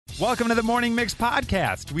Welcome to the Morning Mix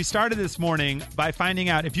podcast. We started this morning by finding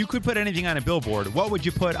out if you could put anything on a billboard, what would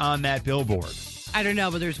you put on that billboard? I don't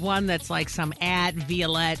know, but there's one that's like some at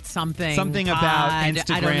Violette something. Something about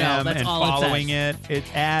Instagram I don't know. That's and all following it it.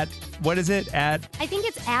 It's at, what is it? At I think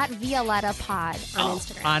it's at Violetta Pod on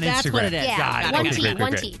Instagram. on That's Instagram. what it is. Yeah, Got it. one Okay, T, great,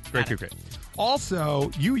 one great, T. Great.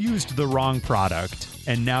 Also, you used the wrong product,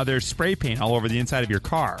 and now there's spray paint all over the inside of your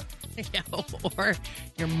car. Yeah, or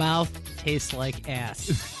your mouth tastes like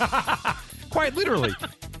ass. Quite literally.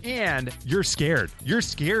 And you're scared. You're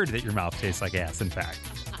scared that your mouth tastes like ass, in fact.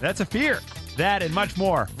 That's a fear. That and much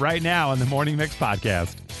more right now on the Morning Mix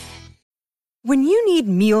podcast. When you need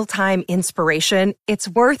mealtime inspiration, it's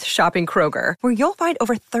worth shopping Kroger, where you'll find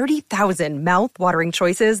over 30,000 mouth-watering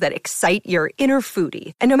choices that excite your inner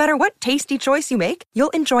foodie. And no matter what tasty choice you make,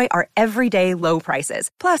 you'll enjoy our everyday low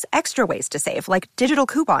prices, plus extra ways to save, like digital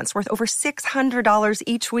coupons worth over $600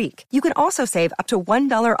 each week. You can also save up to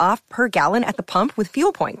 $1 off per gallon at the pump with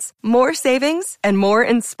fuel points. More savings and more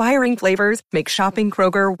inspiring flavors make shopping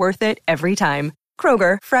Kroger worth it every time.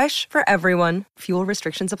 Kroger, fresh for everyone. Fuel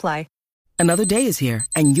restrictions apply. Another day is here,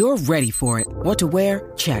 and you're ready for it. What to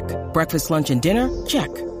wear? Check. Breakfast, lunch, and dinner?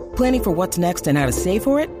 Check. Planning for what's next and how to save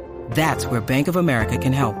for it? That's where Bank of America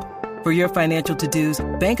can help. For your financial to-dos,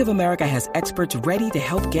 Bank of America has experts ready to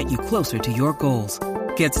help get you closer to your goals.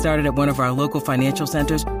 Get started at one of our local financial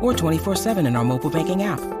centers or 24/7 in our mobile banking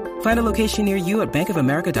app. Find a location near you at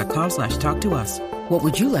bankofamerica.com/talktous. What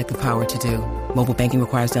would you like the power to do? Mobile banking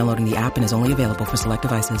requires downloading the app and is only available for select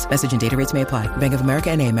devices. Message and data rates may apply. Bank of America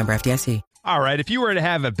N.A., member FDIC. All right, if you were to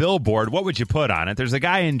have a billboard, what would you put on it? There's a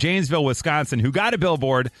guy in Janesville, Wisconsin, who got a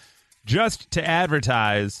billboard just to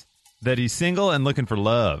advertise that he's single and looking for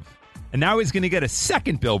love. And now he's going to get a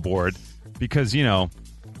second billboard because, you know,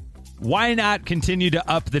 why not continue to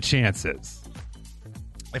up the chances?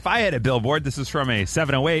 If I had a billboard, this is from a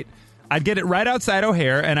 708, I'd get it right outside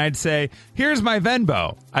O'Hare, and I'd say, here's my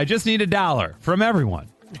Venmo. I just need $1 from everyone.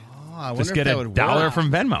 I Just wonder get if that would $1 work.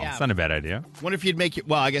 from Venmo. Yeah. It's not a bad idea. What if you'd make it?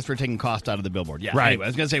 Well, I guess we're taking cost out of the billboard. Yeah. Right. Anyway, I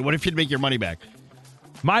was going to say, what if you'd make your money back?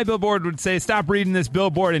 My billboard would say, stop reading this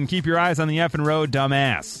billboard and keep your eyes on the effing road,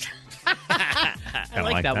 dumbass. I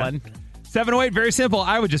like that one. 708, very simple.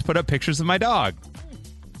 I would just put up pictures of my dog.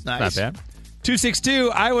 It's nice. Not bad. 262,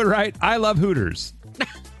 I would write, I love Hooters.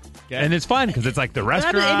 Okay. And it's fun because it's like the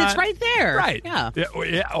restaurant. And it's right there. Right. Yeah.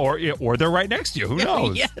 Or they're right next to you. Who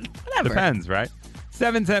knows? Yeah, whatever. Depends, right?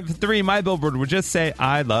 773, my billboard would just say,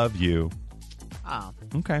 I love you. Oh.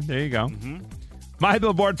 Okay, there you go. My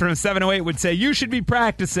billboard from 708 would say, you should be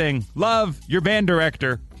practicing. Love, your band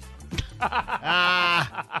director. That's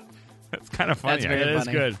kind of funny. That's very That is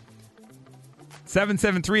funny. good.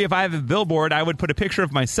 773, if I have a billboard, I would put a picture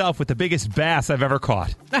of myself with the biggest bass I've ever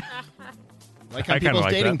caught. Like I on kinda people's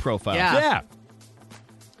like dating that. profiles. Yeah. Yeah.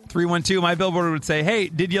 312, my billboard would say, hey,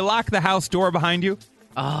 did you lock the house door behind you?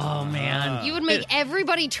 Oh, man. You would make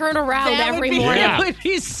everybody turn around That every would be, morning. Yeah. That would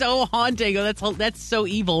be so haunting. Oh, that's so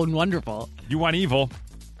evil and wonderful. You want evil.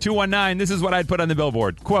 219, this is what I'd put on the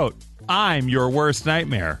billboard. Quote, I'm your worst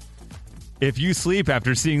nightmare. If you sleep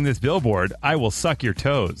after seeing this billboard, I will suck your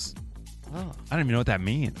toes. Oh. I don't even know what that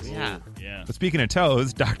means. Yeah. Yeah. But speaking of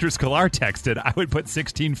toes, Dr. Sklar texted, I would put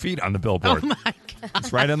 16 feet on the billboard. Oh, my God.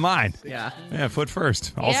 It's right in line. Yeah. Yeah, foot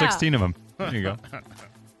first. All Yeah. 16 of them. There you go.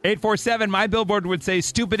 847, my billboard would say,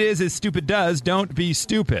 stupid is as stupid does. Don't be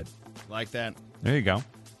stupid. Like that. There you go.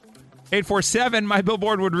 847, my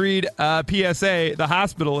billboard would read, PSA, the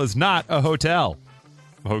hospital is not a hotel.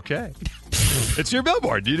 Okay. It's your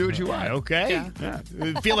billboard. You do what you want. Okay. Yeah.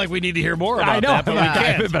 I feel like we need to hear more about I know, that, but we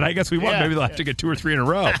can't. but I guess we won't. Yeah. Maybe they'll have to get 2 or 3 in a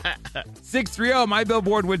row. 630, my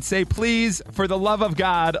billboard would say, please, for the love of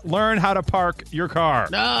God, learn how to park your car.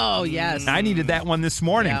 Oh, yes. I needed that one this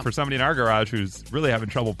morning Yeah. for somebody in our garage who's really having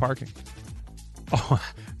trouble parking. Oh,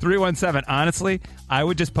 317, honestly, I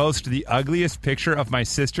would just post the ugliest picture of my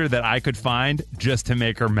sister that I could find just to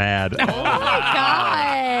make her mad. Oh, my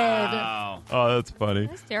God. Wow. Oh, that's funny.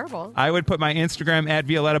 That's terrible. I would put my Instagram at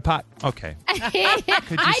Violetta Pot. Okay. I didn't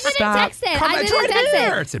stop? text it. Come on, I it's didn't right text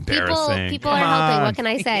here. it. It's embarrassing. People Come are helping. on. What can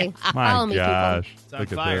I say? My Follow me, gosh. It's on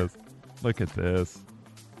Look at fire. this. Look at this.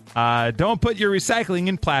 Don't put your recycling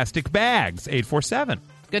in plastic bags. 847.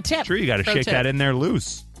 Good tip. Sure, you got to Pro shake tip. that in there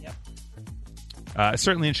loose. Yep.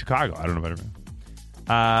 Certainly in Chicago. I don't know about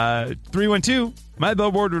everyone. 312. My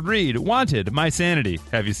billboard would read, Wanted, my sanity.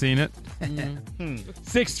 Have you seen it?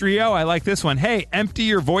 630. I like this one. Hey, empty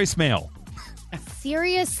your voicemail.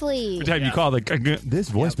 Seriously. Every time you call, like,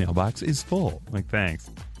 this voicemail box is full. Like,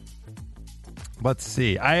 thanks. Let's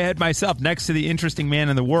see. I had myself next to the interesting man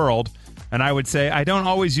in the world, and I would say, I don't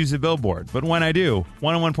always use a billboard, but when I do,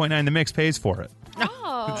 101.9 The Mix pays for it.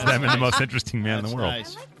 Oh. It's them and the most interesting man in the world.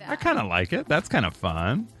 Nice. I kind of like it. That's kind of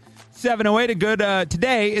fun. 7:08,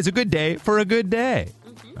 today is a good day for a good day.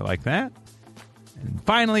 I like that. And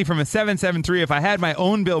finally, from a 773, if I had my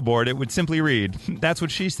own billboard, it would simply read, "That's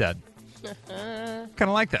what she said." Kind of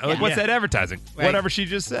like that. Like, what's that advertising? Right. Whatever she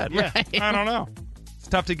just said. Yeah. I don't know. It's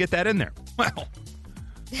tough to get that in there. Well,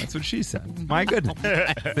 that's what she said. My goodness.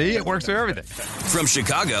 See, it works for everything. From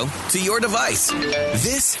Chicago to your device,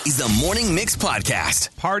 this is the Morning Mix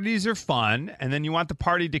Podcast. Parties are fun, and then you want the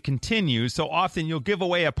party to continue, so often you'll give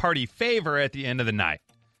away a party favor at the end of the night.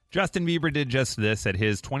 Justin Bieber did just this at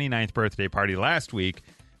his 29th birthday party last week,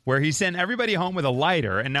 where he sent everybody home with a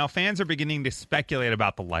lighter, and now fans are beginning to speculate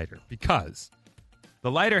about the lighter because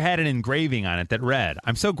the lighter had an engraving on it that read,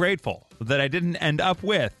 "I'm so grateful that I didn't end up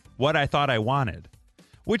with what I thought I wanted,"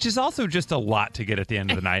 which is also just a lot to get at the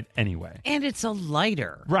end of the night anyway. And it's a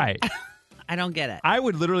lighter. Right. I don't get it. I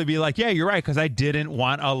would literally be like, yeah, you're right, because I didn't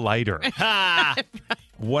want a lighter.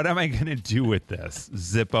 What am I going to do with this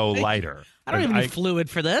Zippo lighter? I don't even need fluid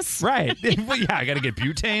for this. Right. Well, yeah, I got to get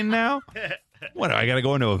butane now? What, I got to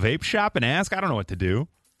go into a vape shop and ask? I don't know what to do.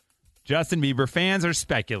 Justin Bieber fans are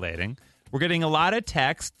speculating. We're getting a lot of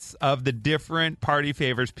texts of the different party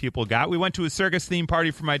favors people got. We went to a circus-themed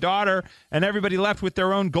party for my daughter, and everybody left with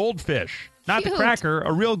their own goldfish. Not the Cute. cracker,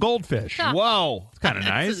 a real goldfish. Whoa. It's kind of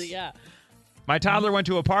nice. Yeah. My toddler went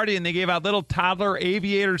to a party, and they gave out little toddler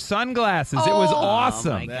aviator sunglasses. It was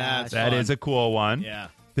awesome. Oh, my gosh. That is a cool one. Yeah.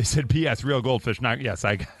 They said, P.S., real goldfish. Not yes,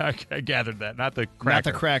 I gathered that. Not the cracker. Not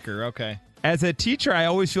the cracker. Okay. As a teacher, I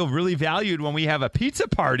always feel really valued when we have a pizza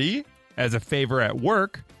party as a favor at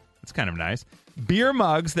work. It's kind of nice. Beer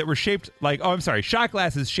mugs that were shaped like, shot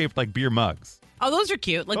glasses shaped like beer mugs. Oh, those are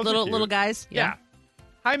cute. Like Those are cute. little guys. Yeah.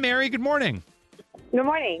 Hi, Mary. Good morning. Good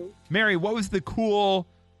morning. Mary, what was the cool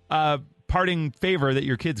parting favor that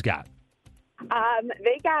your kids got?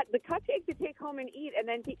 They got the cupcake to take home and eat, and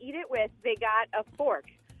then to eat it with, they got a fork,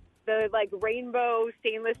 the rainbow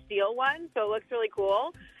stainless steel one. So it looks really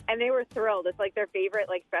cool, and they were thrilled. It's like their favorite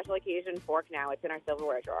special occasion fork now. It's in our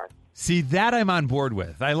silverware drawer. See, that I'm on board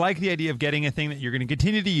with. I like the idea of getting a thing that you're going to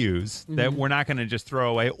continue to use that we're not going to just throw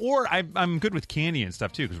away. Or I'm good with candy and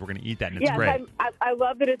stuff, too, because we're going to eat that, and it's great. I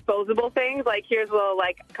love the disposable things. Like, here's a little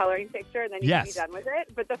coloring picture, and then you can be done with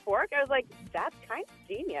it. But the fork, I was like, that's kind of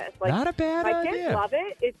genius. Not a bad my idea. kids love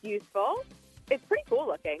it. It's useful. It's pretty cool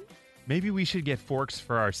looking. Maybe we should get forks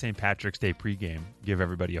for our St. Patrick's Day pregame. Give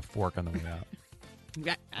everybody a fork on the way out.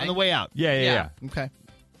 On the way out. Yeah. Okay.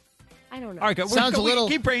 I don't know. All right, good. Sounds a little-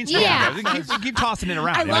 Keep brainstorming. Yeah. We keep tossing it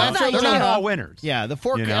around. I love that They're not idea. all winners. Yeah, the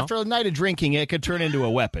fork, You know? after a night of drinking, it could turn into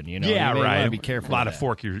a weapon, you know? Yeah, You may right. wanna be careful A lot with of that.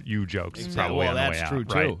 fork you jokes. Exactly. Probably Well, on the that's way true, out,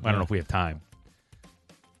 too. right? I don't Yeah. know if we have time.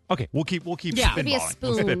 Okay, we'll keep Yeah. spitballing. Maybe a We'll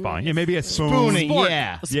spoon. spitballing. Yeah, maybe a spoon. Spooning, Sport.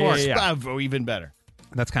 yeah. A sport. Yeah. Oh, even better.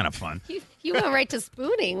 That's kind of fun. You went right to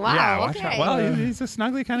spooning. Wow. Yeah, watch okay. out. Well, he's a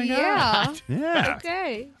snuggly kind of guy. Yeah. Yeah.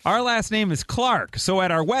 Okay. Our last name is Clark, so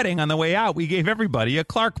at our wedding on the way out, we gave everybody a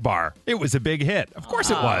Clark bar. It was a big hit. Of course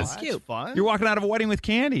it was. That's fun. You're walking out of a wedding with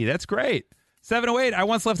candy. That's great. 708, I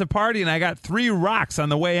once left a party and I got 3 rocks on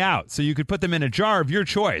the way out, so you could put them in a jar of your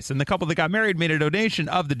choice. And the couple that got married made a donation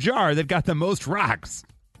of the jar that got the most rocks.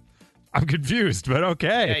 I'm confused, but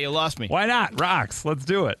okay. Yeah, you lost me. Why not? Rocks. Let's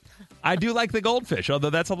do it. I do like the goldfish, although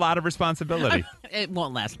that's a lot of responsibility. It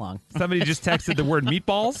won't last long. Somebody just texted the word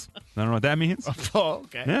meatballs. I don't know what that means. Oh,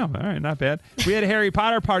 okay. Yeah, all right, not bad. We had a Harry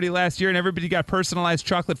Potter party last year, and everybody got personalized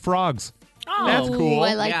chocolate frogs. Oh, That's cool. Ooh,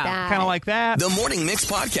 I like Yeah. that. Kind of like that. The Morning Mix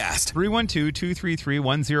Podcast.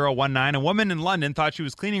 312-233-1019. A woman in London thought she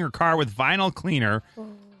was cleaning her car with vinyl cleaner,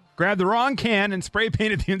 grabbed the wrong can, and spray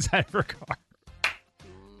painted the inside of her car.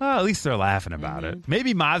 Well, at least they're laughing about it.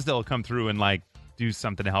 Maybe Mazda will come through and do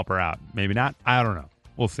something to help her out. Maybe not. I don't know.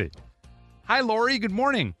 We'll see. Hi, Lori. Good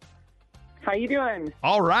morning. How you doing?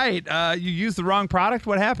 All right. You used the wrong product.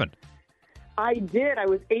 What happened? I did. I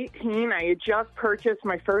was 18. I had just purchased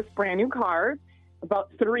my first brand new car. About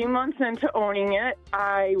 3 months into owning it,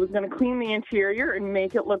 I was going to clean the interior and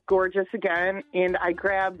make it look gorgeous again, and I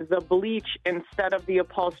grabbed the bleach instead of the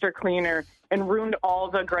upholster cleaner and ruined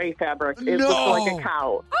all the gray fabric. It looked like a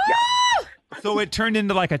cow. Yeah. So it turned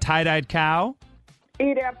into like a tie-dyed cow?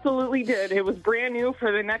 It absolutely did. It was brand new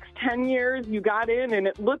for the next 10 years. You got in, and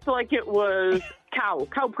it looked like it was cow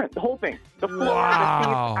print, the whole thing. The floor, Wow.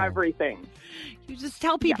 the seats, everything. You just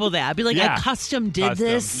tell people that. Be like, Yeah. I custom did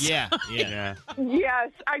this. Yeah. Yeah. Yes.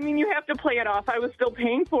 I mean, you have to play it off. I was still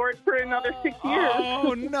paying for it for another 6 years.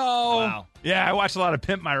 Oh, no. Wow. Yeah, I watched a lot of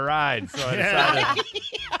Pimp My Ride, so I decided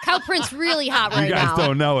Cow print's really hot you right guys now.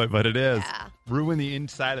 don't know it, but it is. Yeah. Ruin the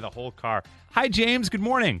inside of the whole car. Hi, James. Good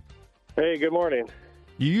morning. Hey, good morning.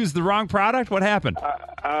 You used the wrong product? What happened?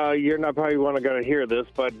 You're not probably going to hear this,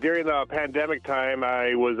 but during the pandemic time,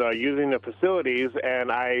 I was using the facilities,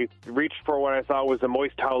 and I reached for what I thought was a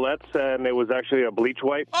moist towelettes, and it was actually a bleach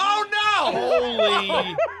wipe. Oh, no!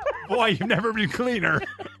 Holy... Boy, you've never been cleaner.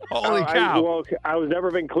 Holy cow. I was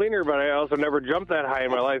never been cleaner, but I also never jumped that high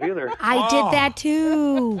in my life either. I did that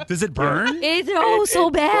too. Does it burn? It's so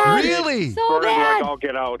bad. Really? So Burned bad. like all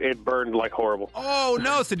get out. It burned like horrible. Oh,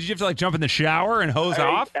 no. So did you have to, like, jump in the shower and hose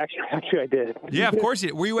off? Actually, I did. Yeah, of course you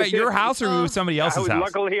did. Were you at your house or were you at somebody else's house?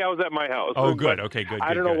 Luckily, I was at my house. Oh, good. Okay, good.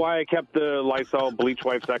 I don't know why I kept the Lysol bleach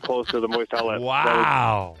wipes that close to the moist towelette.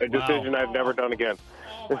 Wow. A decision I've never done again.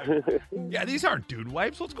 Yeah, these aren't dude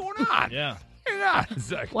wipes. What's going on? Yeah. Hang on a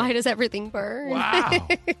second. Why does everything burn? Wow.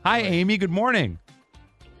 Hi, Amy. Good morning.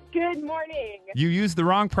 Good morning. You used the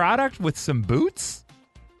wrong product with some boots?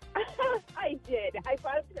 I did. I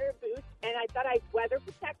bought a pair of boots, and I thought I'd weather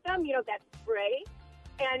protect them, that spray.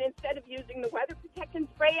 And instead of using the weather protectant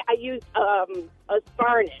spray, I used a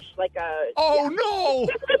varnish, like a... Oh,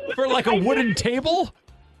 no! For like a wooden table?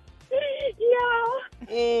 Yeah.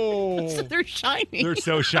 Oh. So they're shiny. They're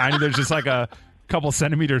so shiny. There's just like a couple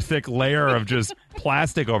centimeter thick layer of just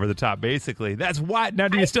plastic over the top, basically. That's what. Now,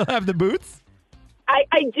 do you still have the boots?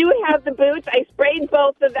 I do have the boots. I sprayed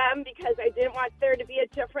both of them because I didn't want there to be a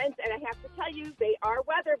difference. And I have to tell you, they are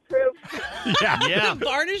weatherproof. Yeah.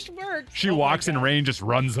 Varnished works. She walks in rain, just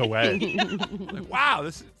runs away. Like, wow,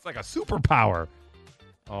 it's like a superpower.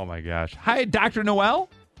 Oh, my gosh. Hi, Dr. Noel?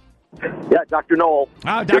 Yeah, Dr. Noel.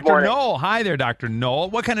 Oh, Good Dr. morning. Noel. Hi there, Dr. Noel.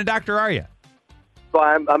 What kind of doctor are you? So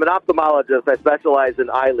I'm an ophthalmologist. I specialize in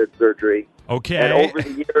eyelid surgery. Okay. And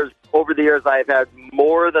over the years, I've had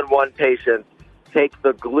more than one patient take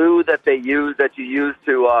the glue that you use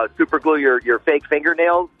to super glue your fake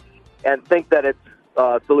fingernails and think that it's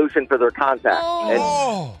a solution for their contact.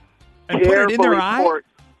 Oh. And put it in their eye?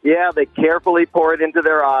 They carefully pour it into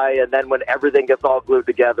their eye, and then when everything gets all glued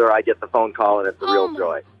together, I get the phone call, and it's a real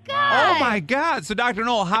joy. Oh, my God. So, Dr.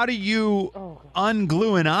 Noel, how do you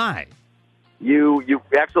unglue an eye? You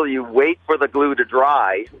wait for the glue to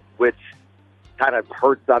dry, which kind of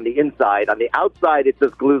hurts on the inside. On the outside, it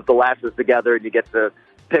just glues the lashes together, and you get to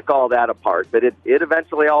pick all that apart. But it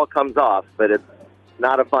eventually all comes off, but it's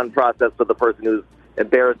not a fun process for the person who's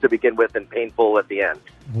embarrassed to begin with and painful at the end.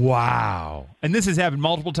 Wow. And this has happened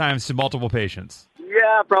multiple times to multiple patients.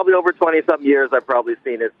 Yeah, probably over 20-something years. I've probably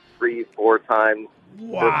seen it 3-4 times.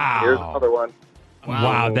 Wow. Here's another one.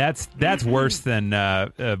 Wow, that's worse than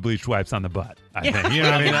bleached wipes on the butt, I think. You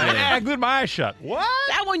know what I mean? I glued my eyes shut. What?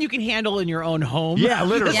 That one you can handle in your own home. Yeah,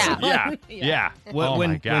 literally. Yeah. Yeah.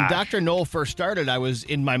 When gosh. Dr. Noel first started, I was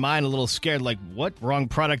in my mind a little scared, like, what wrong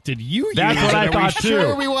product did you use? That's what I And thought, are we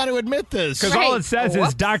sure too. we want to admit this? Because all it says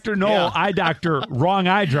is Dr. Noel, eye doctor, wrong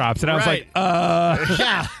eye drops. And I was like,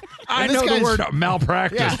 yeah. I And this know the guy's- word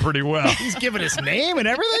malpractice pretty well. He's giving his name and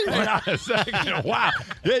everything? Hang on a second. Wow.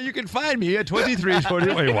 Yeah, you can find me at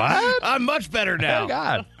 2320. Wait, what? I'm much better now. Oh,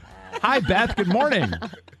 God. Hi, Beth. Good morning.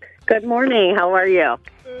 Good morning. How are you?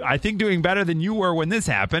 I think doing better than you were when this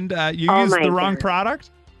happened. You Oh, used my the wrong goodness. product?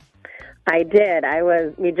 I did.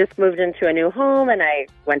 We just moved into a new home, and I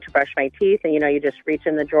went to brush my teeth, and, you just reach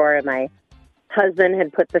in the drawer, and my husband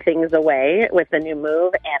had put the things away with the new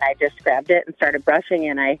move, and I just grabbed it and started brushing,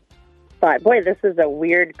 and I thought, boy, this is a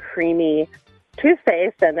weird, creamy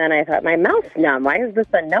toothpaste. And then I thought, my mouth's numb. Why is this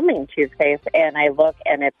a numbing toothpaste? And I look,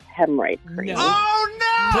 and it's hemorrhoid cream. Oh,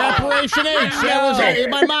 no! Preparation H. That was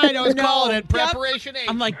in my mind. I was calling it Preparation H.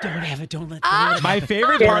 I'm like, don't have it. Don't let My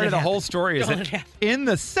favorite part of the whole story is Don't that have- in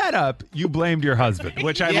the setup, you blamed your husband,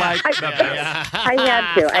 which I like. I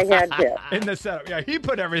had to. In the setup. Yeah, he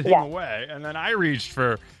put everything away, and then I reached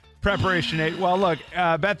for Preparation 8. Well, look,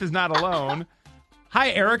 Beth is not alone.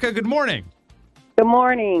 Hi, Erica. Good morning. Good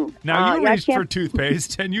morning. Now, you yeah, I reached for can't-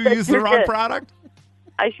 toothpaste, and you I used the sure wrong did. product?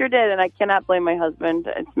 I sure did, and I cannot blame my husband.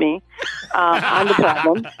 It's me. I'm the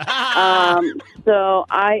problem. So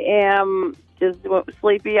I am just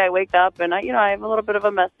sleepy. I wake up, and I have a little bit of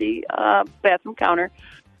a messy bathroom counter,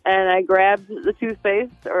 and I grabbed the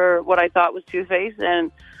toothpaste, or what I thought was toothpaste,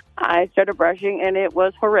 and I started brushing, and it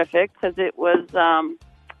was horrific because it was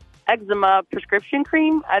eczema prescription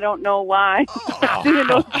cream. I don't know why. I didn't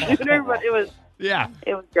know sooner, but it was. Yeah.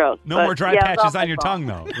 It was gross. No But, more dry yeah, it was all patches my on your fault. tongue,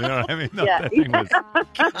 though. You know what I mean? No, Yeah.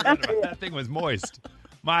 that thing was moist.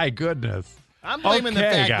 My goodness. I'm blaming the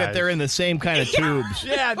Okay, fact guys. that they're in the same kind of tubes.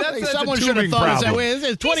 Yeah, that's a someone should have tubing thought problem. that way. This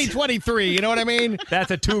is 2023. You know what I mean? That's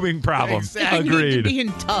a tubing problem. Exactly. Agreed. be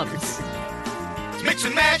in tubs. Mix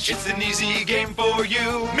and match, it's an easy game for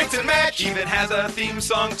you. Mix and match even has a theme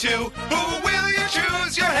song too. Who will you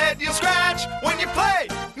choose? Your head you'll scratch when you play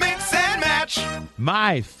Mix and Match.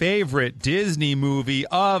 My favorite Disney movie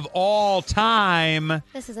of all time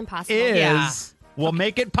This is impossible. is... We'll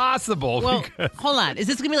make it possible. Well, because- hold on. Is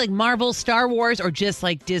this going to be like Marvel, Star Wars, or just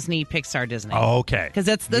like Disney, Pixar, Disney? Okay. Because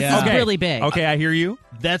this Yeah. is Okay. really big. Okay, I hear you.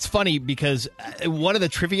 That's funny because one of the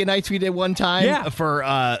trivia nights we did one time for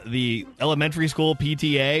the elementary school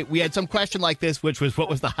PTA, we had some question like this, which was what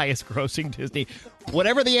was the highest grossing Disney?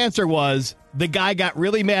 Whatever the answer was, the guy got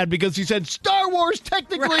really mad because he said Star Wars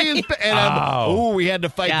technically is... And we had to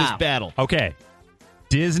fight this battle. Okay.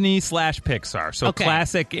 Disney/Pixar. So Okay.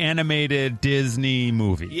 classic animated Disney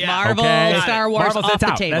movie. Yeah. Marvel, Okay. Star Wars, Marvel's, off that's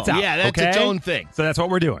the out. table. That's out. Yeah, that's okay? its own thing. So that's what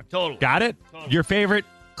we're doing. Totally. Got it? Your favorite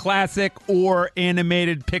classic or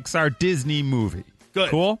animated Pixar Disney movie. Good.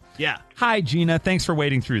 Cool? Yeah. Hi, Gina. Thanks for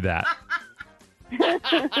waiting through that.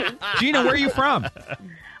 Gina, where are you from?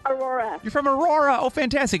 Aurora. You're from Aurora. Oh,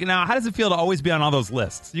 fantastic. Now, how does it feel to always be on all those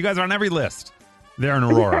lists? You guys are on every list there in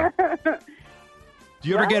Aurora. Do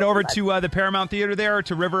you ever get over to the Paramount Theater there or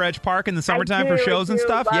to River Edge Park in the summertime for shows and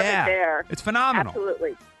stuff? Love Yeah. it there. It's phenomenal.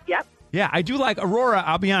 Absolutely. Yep. Yeah, I do like Aurora.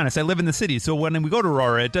 I'll be honest. I live in the city, so when we go to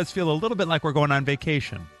Aurora, it does feel a little bit like we're going on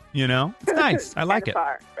vacation. You know? It's nice. I like it.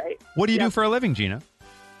 Far, right? What do you do for a living, Gina?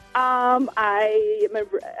 I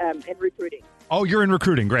am in recruiting. Oh, you're in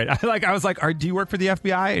recruiting. Great. I was like, do you work for the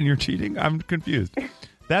FBI and you're cheating? I'm confused.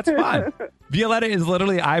 That's fun. Violetta is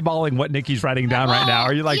literally eyeballing what Nikki's writing down right now.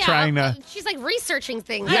 Are you trying to? She's like researching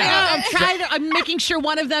things. Yeah, I'm making sure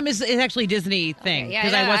one of them is actually Disney thing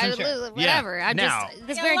because I wasn't sure. Whatever. Yeah. I'm Now- just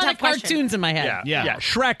this Yeah, very a lot tough of question. cartoons in my head. Yeah.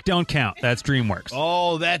 Shrek don't count. That's DreamWorks.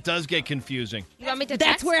 Oh, that does get confusing. You want me to That's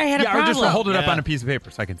text? where I had a Yeah, or problem. just hold it up Yeah. on a piece of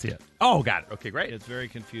paper so I can see it. Oh, got it. Okay, great. It's very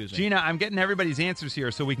confusing. Gina, I'm getting everybody's answers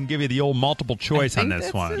here so we can give you the old multiple choice on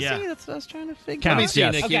this one. Yeah. See, that's what I was trying to figure Counts, Let me see,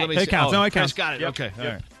 yes. Nikki. Okay. Let me It see. counts. Oh, No, it Chris counts. got it. Yep. Okay. All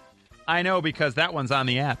Yep. right. I know because that one's on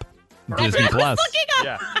the app. Disney Plus.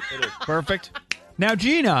 Yeah, it is. Perfect. Now,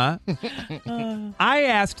 Gina, I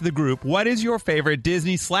asked the group, what is your favorite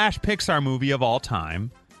Disney/Pixar movie of all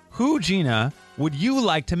time? Who, Gina, would you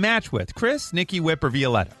like to match with? Chris, Nikki, Whip, or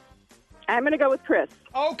Violetta? I'm going to go with Chris.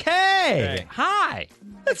 Okay. Hi.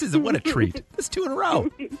 This is what a treat. This is 2 in a row.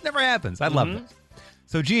 Never happens. I love this.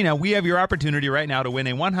 So, Gina, we have your opportunity right now to win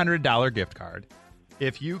a $100 gift card.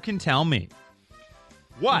 If you can tell me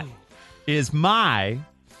what is my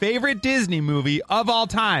favorite Disney movie of all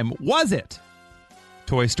time. Was it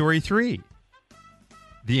Toy Story 3,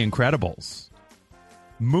 The Incredibles,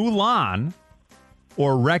 Mulan,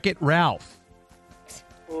 or Wreck-It Ralph?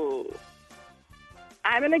 Ooh.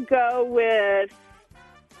 I'm going to go with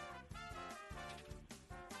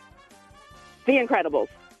The Incredibles.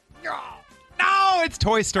 No, it's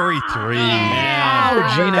Toy Story 3.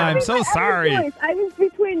 Oh, Gina, I'm so sorry. I was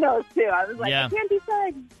between those two. I was like, Yeah. I can't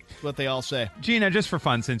decide. That's what they all say. Gina, just for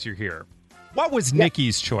fun, since you're here, what was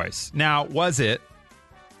Nikki's choice? Now, was it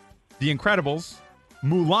The Incredibles,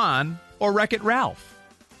 Mulan, or Wreck-It Ralph?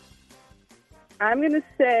 I'm going to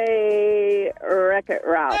say Wreck-It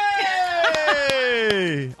Ralph.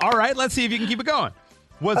 Hey! All right, let's see if you can keep it going.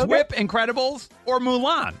 Was Okay. Whip Incredibles or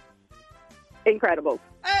Mulan? Incredibles.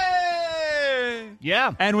 Hey!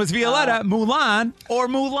 Yeah. And was Violetta Mulan or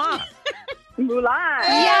Mulan? Mulan.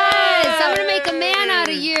 Yes, I'm gonna make a man out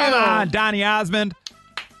of you. Come on, Donny Osmond.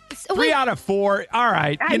 So 3 wait, out of 4. All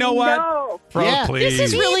right. I You know what? know. Bro, Yeah. please.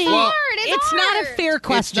 This is really hard. It's not a fair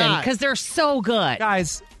question not. because they're so good.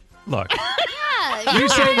 Guys, look. Yeah, You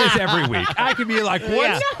say this every week. I could be like,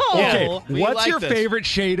 what's, No. okay, We what's like your this. favorite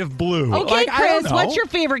shade of blue? Okay, Like, I don't Chris, know. what's your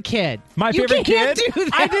favorite kid? My You favorite can't kid? do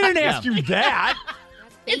that. I didn't ask you that.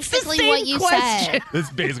 It's the basically same what you question. said. This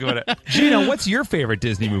is basically what it. Gina, what's your favorite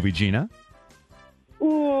Disney movie, Gina?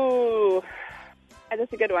 Ooh.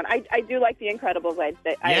 That's a good one. I do like The Incredibles.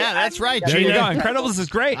 Yeah, that's right, There you Gina. go. Incredibles is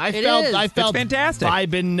great. I It felt is. I felt It's fantastic.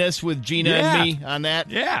 vibiness with Gina Yeah. and me on that.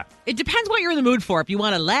 Yeah. It depends what you're in the mood for. If you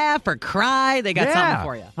want to laugh or cry, they got yeah. something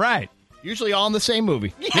for you. Right. Usually all in the same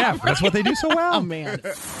movie. Yeah, that's what they do so well. Oh, man.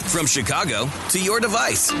 From Chicago to your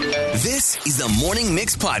device, this is the Morning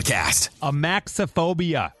Mix Podcast.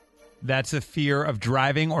 Amaxophobia. That's a fear of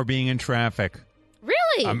driving or being in traffic.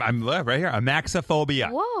 Really? I'm right here.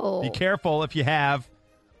 Amaxophobia. Whoa. Be careful if you have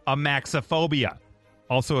amaxophobia.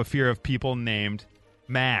 Also a fear of people named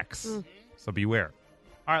Max. So beware.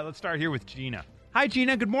 All right, let's start here with Gina. Hi,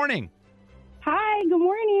 Gina. Good morning. Hi, good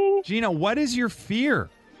morning. Gina, what is your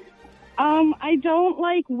fear? I don't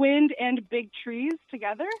like wind and big trees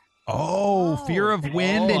together. Oh, fear of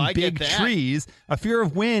wind Oh, I and get big that. trees. A fear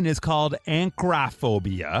of wind is called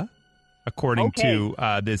anchrophobia, according to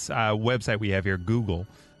this website we have here, Google.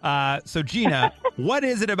 So, Gina, what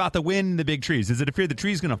is it about the wind and the big trees? Is it a fear the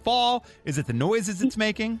tree's going to fall? Is it the noises it's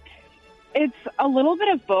making? It's a little bit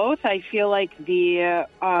of both. I feel like the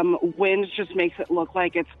wind just makes it look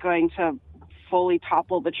like it's going to fully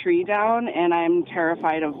topple the tree down, and I'm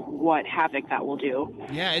terrified of what havoc that will do.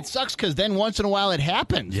 Yeah, it sucks because then once in a while it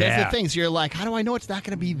happens. Yeah. That's the thing. So you're like, how do I know it's not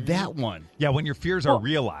going to be that one? Yeah, when your fears are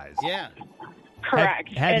realized. Yeah. Correct.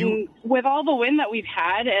 Have and you- with all the wind that we've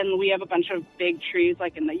had, and we have a bunch of big trees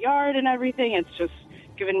like in the yard and everything, it's just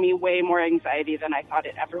given me way more anxiety than I thought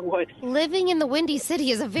it ever would. Living in the Windy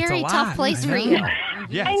City is a very lot. tough place I for know. you.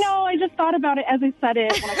 Yes. I know. I just thought about it as I said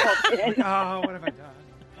it when I called in. Oh, what have I done?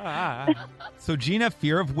 So, Gina,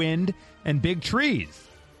 fear of wind and big trees.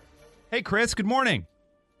 Hey, Chris, good morning.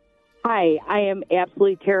 Hi, I am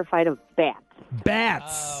absolutely terrified of bats.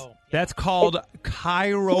 Bats. That's called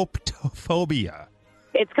chiroptophobia.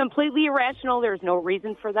 It's completely irrational. There's no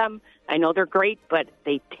reason for them. I know they're great, but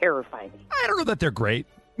they terrify me. I don't know that they're great.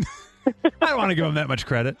 I don't want to give them that much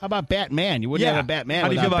credit. How about Batman? You wouldn't have a Batman How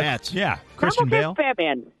do you without feel about bats. Yeah, Christian I'm okay Bale. with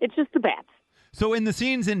Batman. It's just the bats. So in the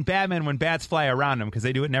scenes in Batman when bats fly around him, because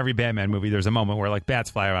they do it in every Batman movie, there's a moment where like bats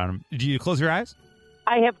fly around him. Do you close your eyes?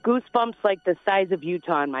 I have goosebumps like the size of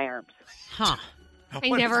Utah on my arms. Huh. I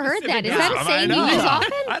never heard that. Is Yeah, that a saying I you know. use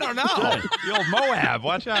often? I don't know. The old Moab.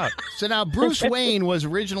 Watch out. So now Bruce Wayne was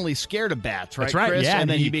originally scared of bats, right, That's right, Chris? yeah, And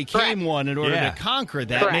then he- he became one in order Yeah. to conquer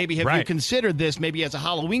that. Correct. Maybe have you Right. considered this maybe as a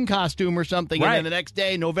Halloween costume or something, and Right. then the next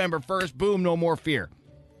day, November 1st, boom, no more fear.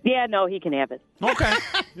 Yeah, no, he can have it. Okay.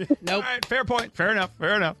 Nope. All right, fair point. Fair enough.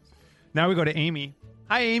 Fair enough. Now we go to Amy.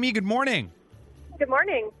 Hi, Amy. Good morning. Good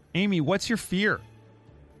morning. Amy, what's your fear?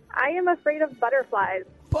 I am afraid of butterflies.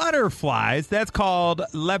 Butterflies. That's called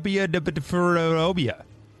lepidopterophobia.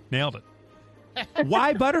 Nailed it.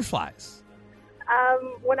 Why butterflies?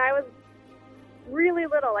 When I was really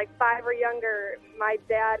little, like 5 or younger, my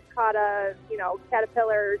dad caught a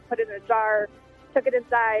caterpillar, put it in a jar, took it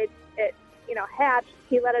inside. It hatched.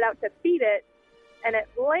 He let it out to feed it, and it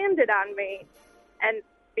landed on me. And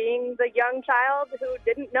being the young child who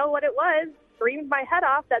didn't know what it was, screamed my head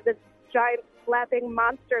off that this giant flapping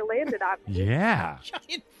monster landed on me. Yeah.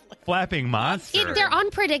 Flapping monster. They're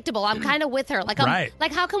unpredictable. I'm kind of with her. Like, Right.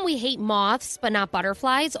 like, how come we hate moths but not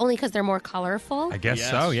butterflies? Only because they're more colorful. I guess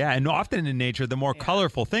so, yeah. And often in nature, the more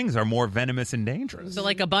colorful things are more venomous and dangerous. So,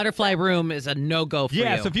 like a butterfly room is a no-go for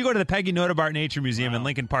Yeah, you. so if you go to the Peggy Notebart Nature Museum in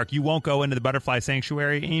Lincoln Park, you won't go into the butterfly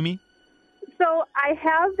sanctuary, Amy? So I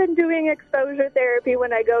have been doing exposure therapy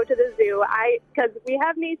when I go to the zoo. Because we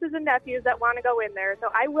have nieces and nephews that want to go in there, so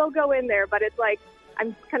I will go in there. But it's like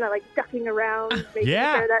I'm kind of like ducking around, making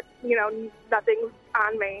Yeah. sure that nothing's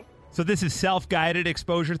on me. So this is self-guided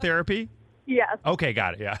exposure therapy? Yes. Okay,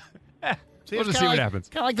 got it, yeah. See, We'll it's just see kinda what like- happens.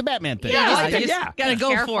 Kind of like the Batman thing. Yeah, like that, you yeah. just Gotta go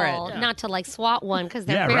careful for it. not to like swat one because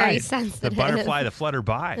they're Yeah, very right. sensitive. The butterfly that flutter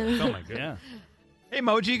by. Oh, my goodness. Hey,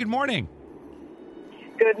 Moji, good morning.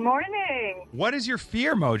 Good morning. What is your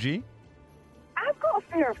fear, Moji? I've got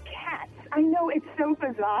a fear of cats. I know it's so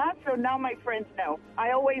bizarre, so now my friends know.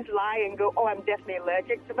 I always lie and go, I'm definitely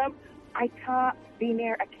allergic to them. I can't be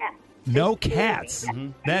near a cat. No cats.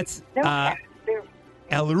 That's No cats. They're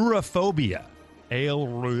Ailurophobia.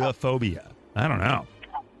 Ailurophobia. I don't know.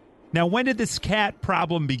 Now, when did this cat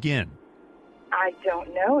problem begin? I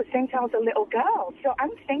don't know. Since I was a little girl. So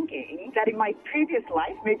I'm thinking that in my previous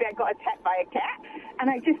life, maybe I got attacked by a cat, and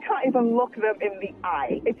I just can't even look them in the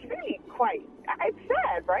eye. It's really it's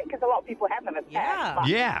sad, right? Because a lot of people have them as pets. but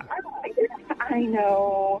Yeah. I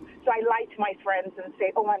know. So I lie to my friends and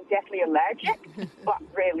say, I'm definitely allergic. But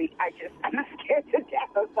really, I'm scared to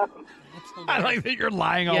death of them. I like that you're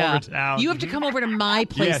lying all Yeah. over town. You have to come over to my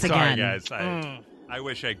place yeah, sorry, again. guys. I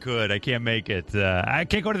wish I could. I can't make it. I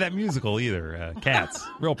can't go to that musical either. Cats.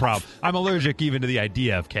 Real problem. I'm allergic even to the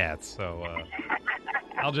idea of cats. So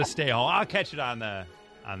I'll just stay home. I'll catch it on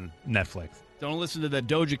Netflix. Don't listen to the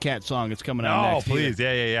Doja Cat song that's coming out No, next. please.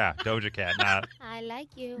 Yeah. Doja Cat. Not. I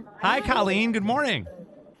like you. Hi, Colleen. Good morning.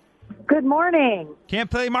 Good morning. Can't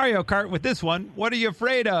play Mario Kart with this one. What are you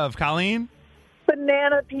afraid of, Colleen?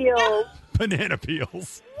 Banana peels. Banana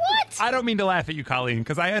peels. What? I don't mean to laugh at you, Colleen,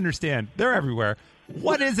 because I understand. They're everywhere.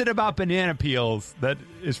 What is it about banana peels that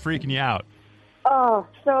is freaking you out? Oh,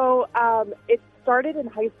 so it started in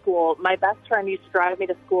high school. My best friend used to drive me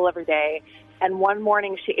to school every day, and one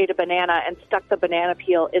morning she ate a banana and stuck the banana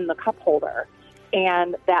peel in the cup holder.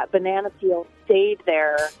 And that banana peel stayed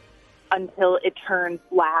there until it turned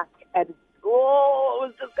black, and it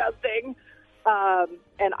was disgusting.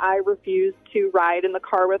 And I refused to ride in the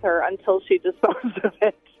car with her until she disposed of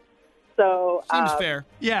it. So Seems fair.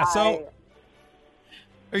 Yeah, so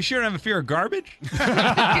are you sure you don't have a fear of garbage?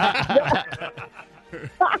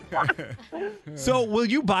 So will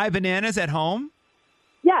you buy bananas at home?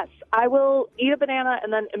 Yes, I will eat a banana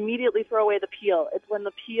and then immediately throw away the peel. It's when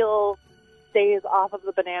the peel stays off of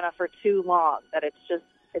the banana for too long that it's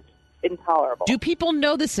intolerable. Do people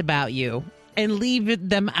know this about you and leave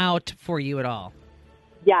them out for you at all?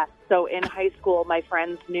 Yes. So in high school, my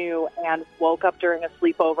friends knew and woke up during a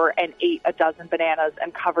sleepover and ate a dozen bananas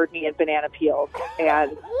and covered me in banana peels.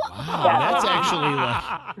 And That's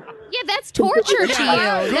actually Yeah, that's torture to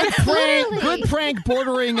you. Good prank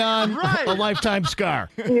bordering on a lifetime scar.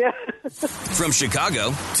 Yeah. From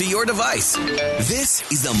Chicago to your device, this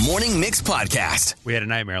is the Morning Mix Podcast. We had a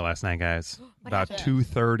nightmare last night, guys. About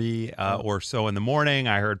 2:30 or so in the morning,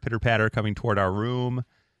 I heard pitter-patter coming toward our room.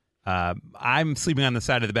 I'm sleeping on the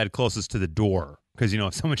side of the bed closest to the door because,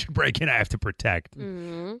 if someone should break in, I have to protect.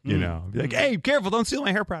 Be like, hey, careful, don't steal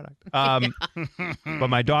my hair product. But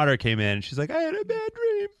my daughter came in and she's like, I had a bad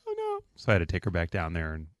dream. Oh, no. So I had to take her back down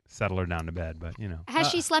there and settle her down to bed. But, Has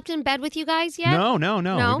she slept in bed with you guys yet? No. We've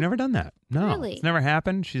never done that. No. Really? It's never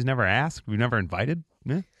happened. She's never asked. We've never invited.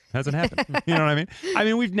 Hasn't happened. You know what I mean? I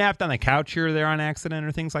mean, we've napped on the couch here or there on accident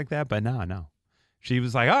or things like that. But no. She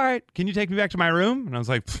was like, all right, can you take me back to my room? And I was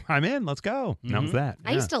like, I'm in. Let's go. And that was that.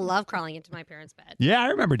 I used to love crawling into my parents' bed. Yeah, I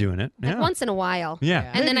remember doing it. Like once in a while. Yeah.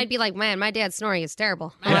 And then I'd be like, man, my dad's snoring is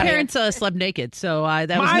terrible. My parents slept naked, so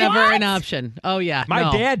that was never an option. Oh, yeah.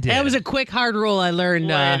 My dad did. That was a quick, hard rule I learned.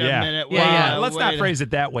 Wait a minute. Yeah. Let's not phrase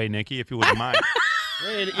it that way, Nikki, if you wouldn't mind.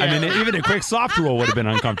 I mean, even a quick soft rule would have been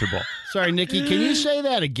uncomfortable. Sorry, Nikki, can you say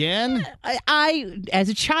that again? I as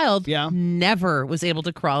a child, never was able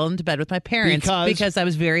to crawl into bed with my parents because I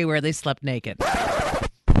was very aware they slept naked.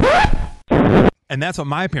 And that's what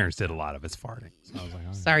my parents did a lot of, is farting. So I was like,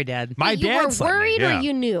 sorry, Dad. My you dad were slept worried naked, or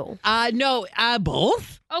you knew? No,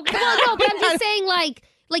 both. Okay, well, no, but I'm just saying, like,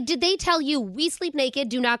 did they tell you, we sleep naked,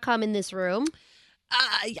 do not come in this room?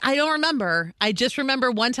 I don't remember. I just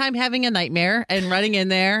remember one time having a nightmare and running in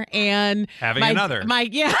there and having another. My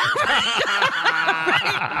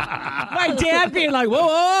dad being like,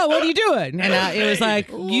 whoa, what are you doing? And it was like,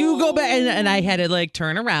 you go back. And I had to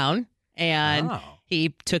turn around and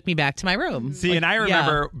he took me back to my room. See, and I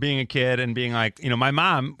remember being a kid and being like, my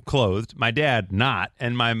mom clothed, my dad not,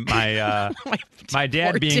 and my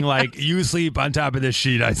dad being like, you sleep on top of this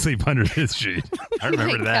sheet, I sleep under this sheet. I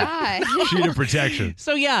remember that. Sheet of protection.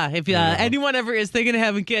 So if anyone ever is thinking of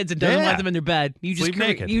having kids and doesn't want them in their bed, you just sleep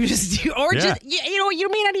naked. You just you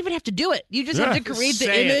may not even have to do it. You just have to create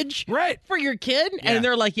the image for your kid, and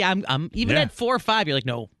they're like, I'm even at 4 or 5, you're like,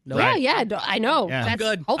 no. Yeah, I know. Yeah. That's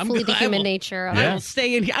good. hopefully the human nature of I will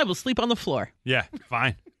stay in here. I will sleep on the floor. Yeah,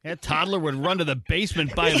 fine. That toddler would run to the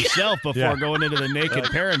basement by himself before going into the naked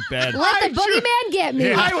parent bed. Let the boogeyman get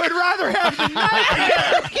me. I would rather have the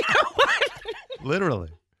nightmare. Literally.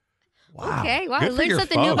 Wow. Okay, wow. Good for Learn your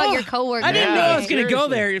something new folks. about your coworker. I didn't know I was going to go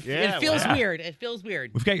there. It Yeah, feels wow. weird. It feels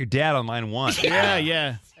weird. We've got your dad on line 1.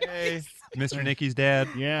 Yeah. Hey, Mr. Nikki's dad.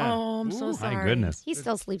 Yeah. Oh, I'm so sorry. My goodness. He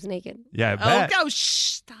still sleeps naked. Yeah, I bet. Oh,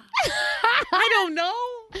 stop. I don't know.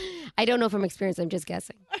 I don't know from experience. I'm just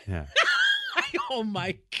guessing. Yeah. Oh,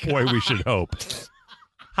 my God. Boy, we should hope.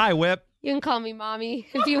 Hi, Whip. You can call me mommy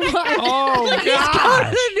if you want. Oh,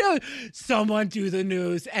 God. Someone do the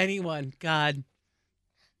news. Anyone. God.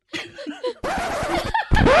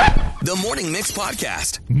 The Morning Mix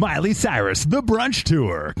Podcast. Miley Cyrus, The Brunch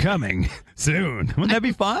Tour, coming soon. Wouldn't that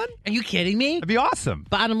be fun? Are you kidding me? That'd be awesome.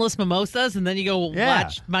 Bottomless mimosas, and then you go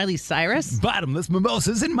watch Miley Cyrus? Bottomless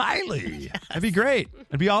mimosas and Miley. Yes. That'd be great.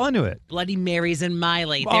 I'd be all into it. Bloody Marys and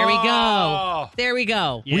Miley. There we go. There we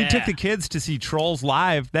go. Yeah. We took the kids to see Trolls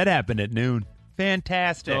live. That happened at noon.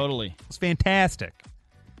 Fantastic. Totally. It was fantastic.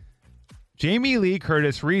 Jamie Lee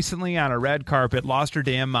Curtis recently on a red carpet lost her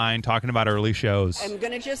damn mind talking about early shows. I'm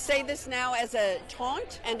going to just say this now as a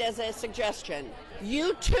taunt and as a suggestion.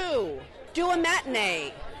 You too, do a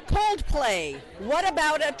matinee. Coldplay. What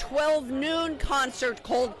about a 12 noon concert,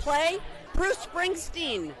 Coldplay? Bruce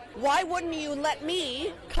Springsteen. Why wouldn't you let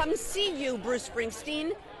me come see you, Bruce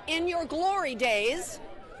Springsteen, in your glory days,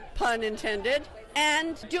 pun intended,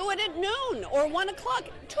 and do it at noon or 1 o'clock,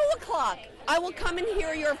 2 o'clock. I will come and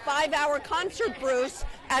hear your 5-hour concert, Bruce,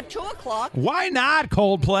 at 2 o'clock. Why not,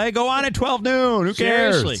 Coldplay? Go on at 12 noon. Who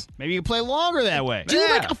cares? Seriously. Maybe you can play longer that way. Do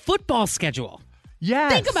like a football schedule.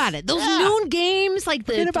 Yes. Think about it. Those noon games, like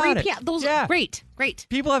the 3 p.m. Those are great.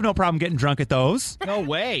 People have no problem getting drunk at those. No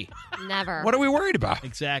way. Never. What are we worried about?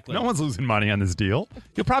 Exactly. No one's losing money on this deal.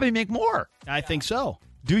 You'll probably make more. I think so.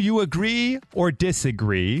 Do you agree or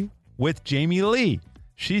disagree with Jamie Lee?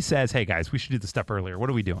 She says, hey, guys, we should do this stuff earlier. What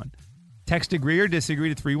are we doing? Text agree or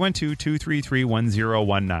disagree to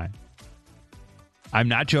 312-233-1019. I'm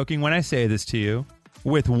not joking when I say this to you.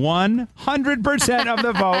 with 100% of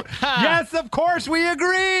the vote. Yes, of course we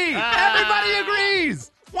agree. Everybody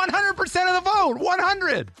agrees. 100% of the vote.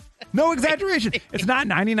 100. No exaggeration. It's not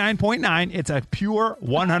 99.9. It's a pure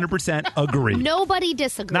 100% agree. Nobody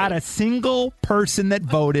disagrees. Not a single person that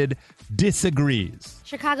voted disagrees.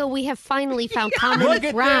 Chicago, we have finally found common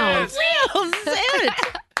ground.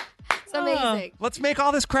 It's amazing. Let's make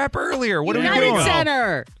all this crap earlier. What are we United doing?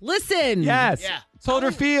 Center. Listen. Yes. Yeah.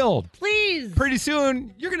 Soldier Field. Please. Pretty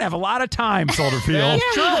soon, you're going to have a lot of time, Soldier Field.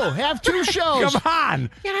 That's true. Have 2 shows. Come on.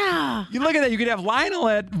 Yeah. You look at that. You could have Lionel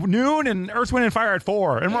at noon and Earth, Wind, and Fire at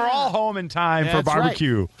 4. And we're all home in time for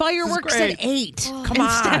barbecue. Right. Fireworks at 8 Come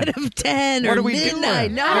instead of 10 What or are we midnight.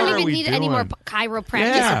 doing? No. I don't What are even we need any more doing?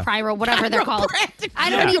 chiropractic or pyro, whatever they're called.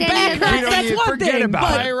 I don't need any of We don't that. need- forget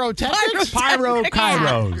about it. Pyrotechnics?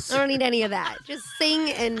 Pyro-kyros. I don't need any of that. Just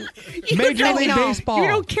sing and Major League Baseball. You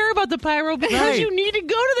don't care about the pyro because Right. you need to go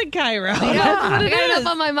to the Cairo. I That's what it got is.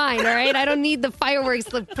 enough on my mind, all right? I don't need the fireworks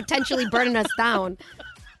potentially burning us down.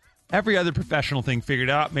 Every other professional thing figured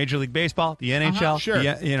out. Major League Baseball, the NHL, Sure. the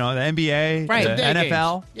NBA, Right. the Day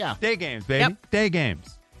NFL. games. Yeah. Day games, baby. Yep. Day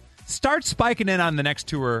games. Start spiking in on the next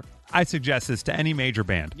tour. I suggest this to any major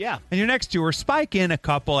band. Yeah. And your next tour, spike in a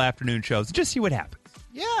couple afternoon shows. Just see what happens.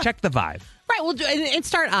 Yeah. Check the vibe. Right, well, and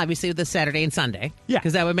start obviously with the Saturday and Sunday. Yeah.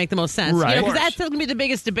 Because that would make the most sense. Right. Because Of course. that's going to be the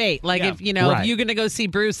biggest debate. Like, Yeah. if Right. if you're going to go see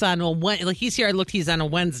Bruce on like he's here, he's on a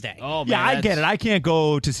Wednesday. Oh, man. Yeah, I get that's- it. I can't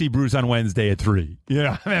go to see Bruce on Wednesday at 3.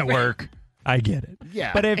 Yeah, I'm at work. I get it.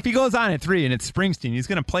 Yeah. But if he goes on at 3 and it's Springsteen, he's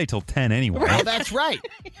going to play till 10 anyway. Well, that's right.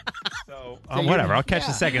 So, whatever. I'll catch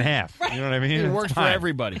the second half. You know what I mean? It It's works for fine.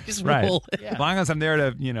 everybody. Just Right. roll. As long as I'm there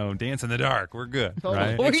to, dance in the dark, we're good.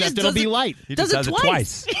 Right? Or he Except just it'll does be it- light. He does just it does it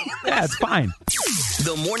twice. Yeah, it's fine.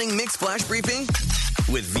 The Morning Mix Flash Briefing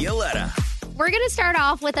with Violetta. We're going to start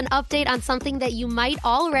off with an update on something that you might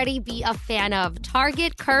already be a fan of,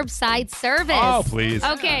 Target curbside service. Oh, please.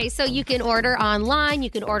 Okay, so you can order online,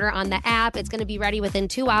 you can order on the app. It's going to be ready within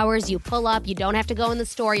 2 hours. You pull up, you don't have to go in the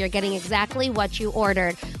store. You're getting exactly what you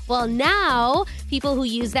ordered. Well, now people who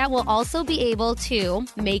use that will also be able to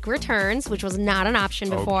make returns, which was not an option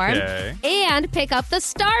before, Okay. and pick up the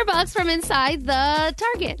Starbucks from inside the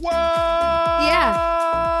Target. What?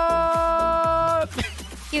 Yeah.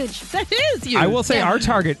 Huge. That is huge. I will say Yeah. our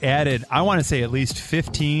Target added, I want to say at least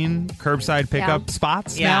 15 curbside pickup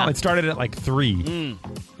spots now. Yeah. It started at like 3.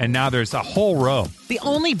 And now there's a whole row. The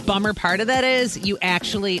only bummer part of that is you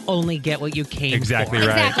actually only get what you came Exactly for.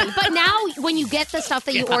 right. Exactly. But now when you get the stuff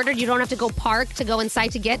that you ordered, you don't have to go park to go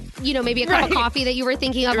inside to get, maybe a cup of Right. coffee that you were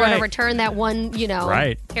thinking of or Right. to return that one,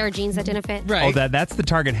 Right. pair of jeans that didn't fit. Right. Oh, that's the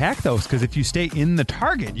Target hack, though, because if you stay in the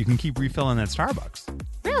Target, you can keep refilling that Starbucks.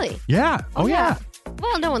 Really? Yeah. Oh, yeah.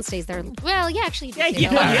 Well, no one stays there. Well, yeah, actually, you do stay Yeah,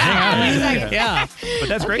 there. yeah. Yeah. But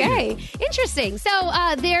that's great. Okay, interesting. So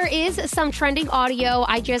there is some trending audio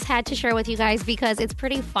I just had to share with you guys because it's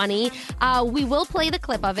pretty funny. We will play the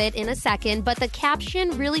clip of it in a second, but the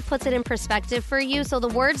caption really puts it in perspective for you. So the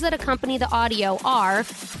words that accompany the audio are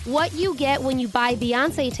what you get when you buy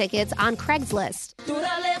Beyonce tickets on Craigslist. To the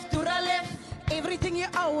left, everything you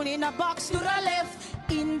own in a box to the left.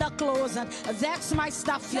 In the closet, that's my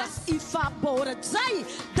stuff. Yes, if I bought it, say,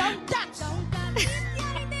 don't touch.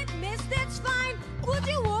 Miss, that's fine. Would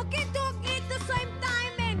you walk and talk at the same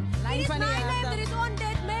time? And it is my name that is on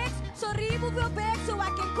that mix. So remove your bag so I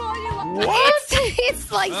can call you a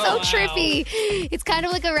It's like so trippy. It's kind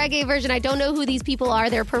of like a reggae version. I don't know who these people are.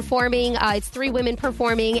 They're performing. It's 3 women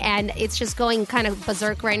performing, and it's just going kind of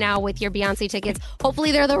berserk right now with your Beyonce tickets.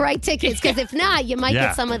 Hopefully they're the right tickets, because if not, you might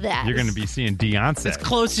get some of that. You're going to be seeing Beyonce. As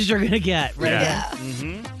close as you're going to get. Right? Yeah.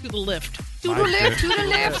 To the lift. To the left, to the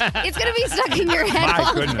left. It's going to be stuck in your head My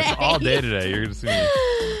all goodness. day. All day today. You're going to see me.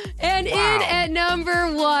 And in at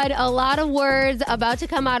number 1, a lot of words about to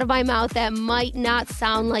come out of my mouth that might not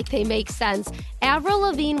sound like they make sense. Avril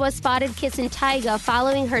Lavigne was spotted kissing Tyga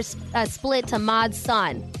following her split to Mod's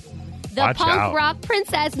son. The Watch punk out. rock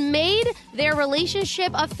princess made their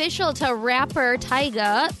relationship official to rapper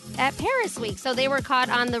Tyga at Paris Week. So they were caught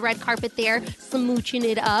on the red carpet there, smooching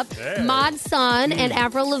it up. Hey. Mod's son and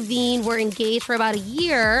Avril Lavigne were engaged for about a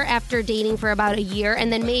year after dating for about a year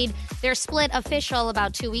and then made their split official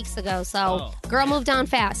about 2 weeks ago. So girl moved on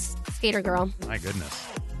fast. Skater girl. My goodness.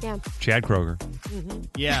 Yeah. Chad Kroger.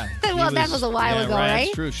 Yeah. Well, that was a while ago, right?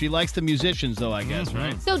 That's true. She likes the musicians, though, I guess,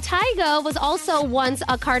 right? So Tyga was also once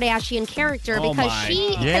a Kardashian character Oh, because my.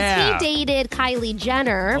 he Yeah. dated Kylie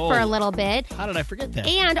Jenner for a little bit. How did I forget that?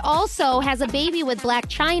 And also has a baby with Black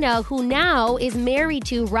China, who now is married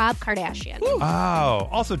to Rob Kardashian. Oh,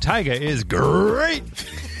 also Tyga is great.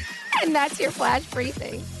 And that's your flash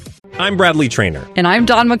briefing. I'm Bradley Trainer. And I'm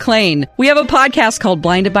Don McClain. We have a podcast called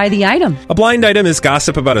Blinded by the Item. A blind item is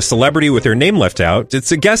gossip about a celebrity with their name left out.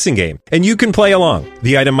 It's a guessing game, and you can play along.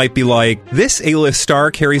 The item might be like, this A-list star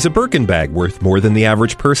carries a Birkin bag worth more than the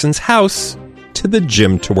average person's house to the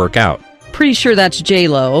gym to work out. Pretty sure that's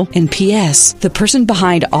J-Lo. And P.S. the person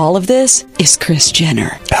behind all of this is Kris Jenner,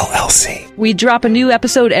 LLC. We drop a new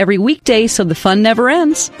episode every weekday so the fun never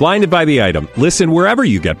ends. Blinded by the Item. Listen wherever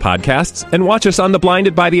you get podcasts and watch us on the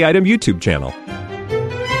Blinded by the Item YouTube channel.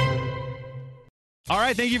 All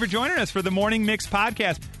right, thank you for joining us for the Morning Mix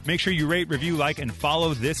podcast. Make sure you rate, review, like, and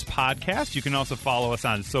follow this podcast. You can also follow us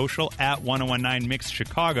on social at 1019 Mix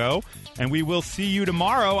Chicago. And we will see you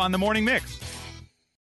tomorrow on the Morning Mix.